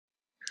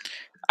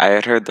I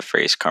had heard the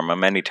phrase karma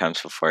many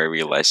times before I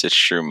realized its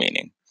true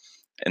meaning.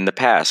 In the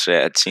past,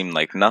 it had seemed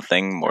like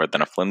nothing more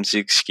than a flimsy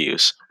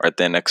excuse or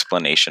thin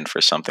explanation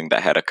for something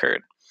that had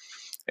occurred.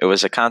 It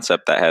was a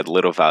concept that had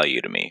little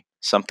value to me,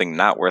 something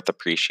not worth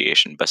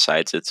appreciation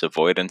besides its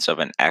avoidance of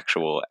an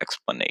actual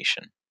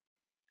explanation.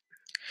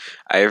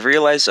 I have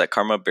realized that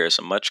karma bears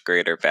a much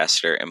greater,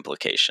 vaster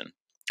implication.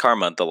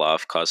 Karma, the law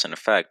of cause and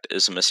effect,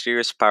 is a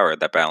mysterious power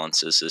that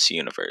balances this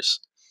universe.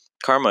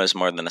 Karma is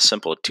more than a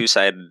simple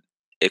two-sided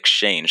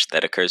exchange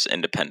that occurs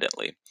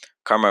independently.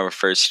 Karma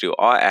refers to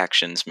all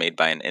actions made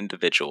by an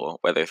individual,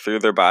 whether through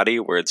their body,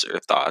 words, or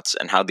thoughts,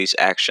 and how these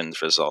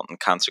actions result in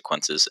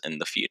consequences in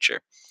the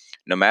future.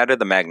 No matter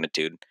the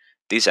magnitude,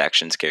 these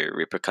actions carry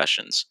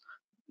repercussions.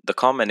 The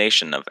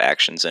culmination of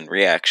actions and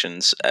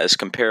reactions, as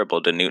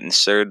comparable to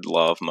Newton's third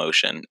law of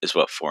motion, is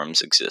what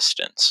forms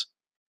existence.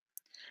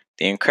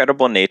 The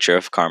incredible nature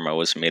of karma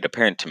was made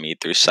apparent to me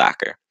through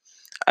soccer.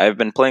 I have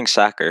been playing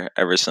soccer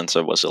ever since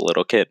I was a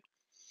little kid.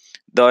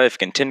 Though I have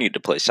continued to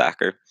play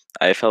soccer,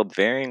 I have held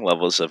varying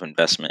levels of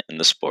investment in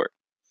the sport.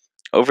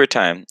 Over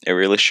time, it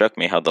really struck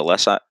me how the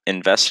less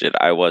invested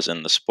I was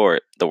in the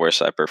sport, the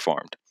worse I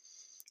performed.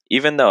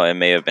 Even though I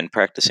may have been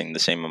practicing the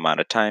same amount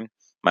of time,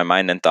 my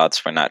mind and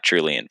thoughts were not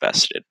truly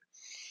invested.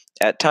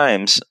 At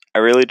times, I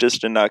really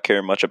just did not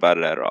care much about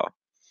it at all.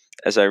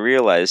 As I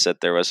realized that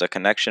there was a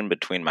connection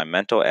between my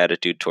mental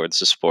attitude towards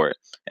the sport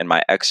and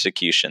my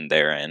execution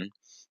therein,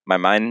 my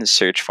mind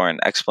searched for an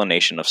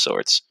explanation of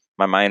sorts.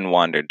 My mind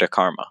wandered to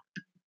karma.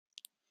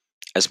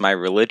 As my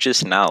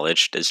religious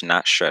knowledge does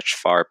not stretch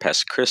far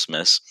past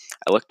Christmas,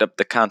 I looked up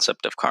the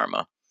concept of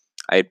karma.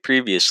 I had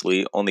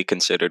previously only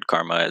considered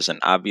karma as an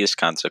obvious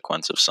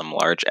consequence of some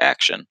large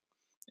action.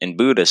 In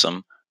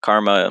Buddhism,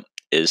 karma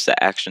is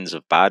the actions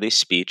of body,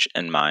 speech,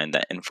 and mind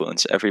that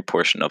influence every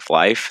portion of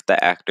life,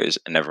 the actors,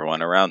 and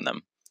everyone around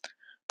them.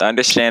 The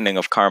understanding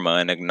of karma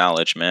and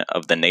acknowledgement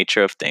of the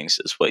nature of things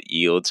is what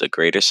yields a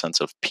greater sense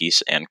of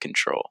peace and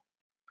control.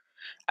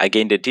 I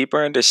gained a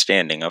deeper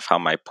understanding of how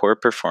my poor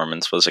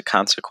performance was a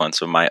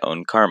consequence of my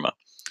own karma.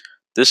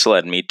 This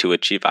led me to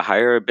achieve a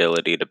higher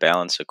ability to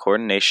balance the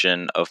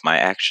coordination of my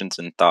actions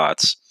and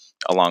thoughts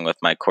along with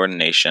my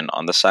coordination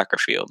on the soccer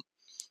field.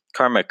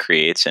 Karma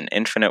creates an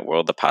infinite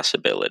world of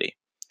possibility.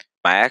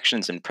 My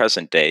actions in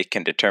present day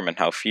can determine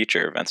how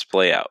future events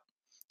play out.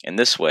 In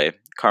this way,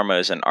 karma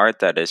is an art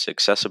that is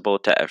accessible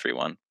to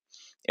everyone.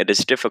 It is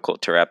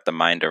difficult to wrap the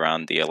mind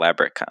around the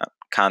elaborate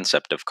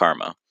concept of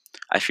karma.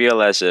 I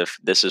feel as if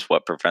this is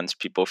what prevents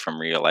people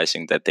from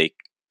realizing that they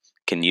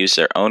can use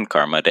their own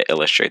karma to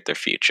illustrate their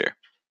future.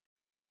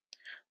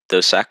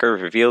 Though soccer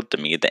revealed to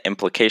me the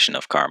implication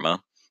of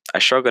karma, I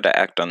struggle to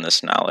act on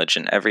this knowledge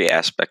in every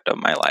aspect of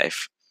my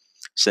life.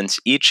 Since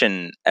each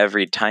and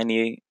every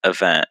tiny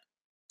event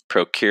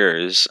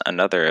procures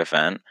another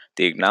event,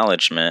 the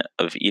acknowledgement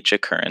of each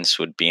occurrence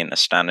would be an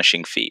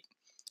astonishing feat.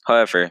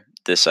 However,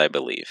 this I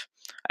believe.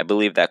 I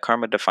believe that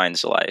karma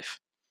defines life.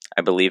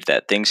 I believe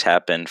that things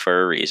happen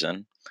for a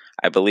reason.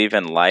 I believe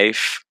in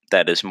life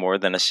that is more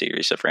than a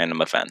series of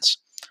random events.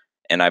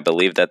 And I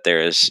believe that there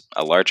is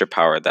a larger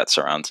power that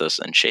surrounds us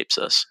and shapes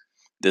us.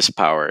 This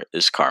power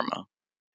is karma.